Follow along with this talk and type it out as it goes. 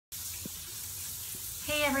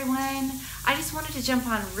everyone. I just wanted to jump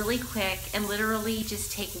on really quick and literally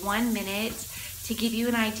just take 1 minute to give you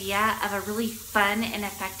an idea of a really fun and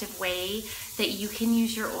effective way that you can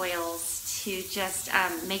use your oils to just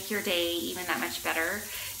make your day even that much better.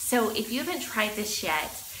 So if you haven't tried this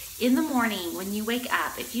yet, in the morning when you wake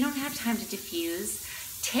up, if you don't have time to diffuse,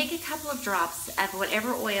 take a couple of drops of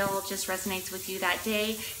whatever oil just resonates with you that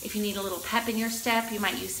day. If you need a little pep in your step, you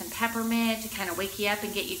might use some peppermint to kind of wake you up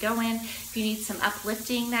and get you going. If you need some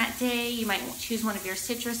uplifting that day, you might choose one of your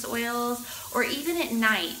citrus oils. Or even at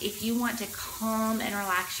night, if you want to calm and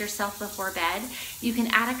relax yourself before bed, you can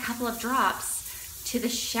add a couple of drops to the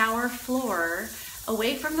shower floor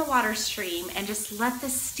away from the water stream and just let the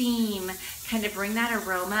steam kind of bring that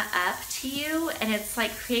aroma up to you, and it's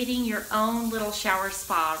like creating your own little shower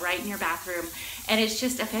spa right in your bathroom. And it's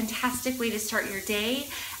just a fantastic way to start your day,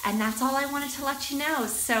 and that's all I wanted to let you know.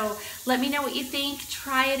 So let me know what you think.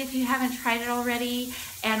 Try it if you haven't tried it already,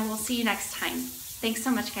 and we'll see you next time. Thanks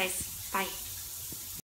so much, guys. Bye.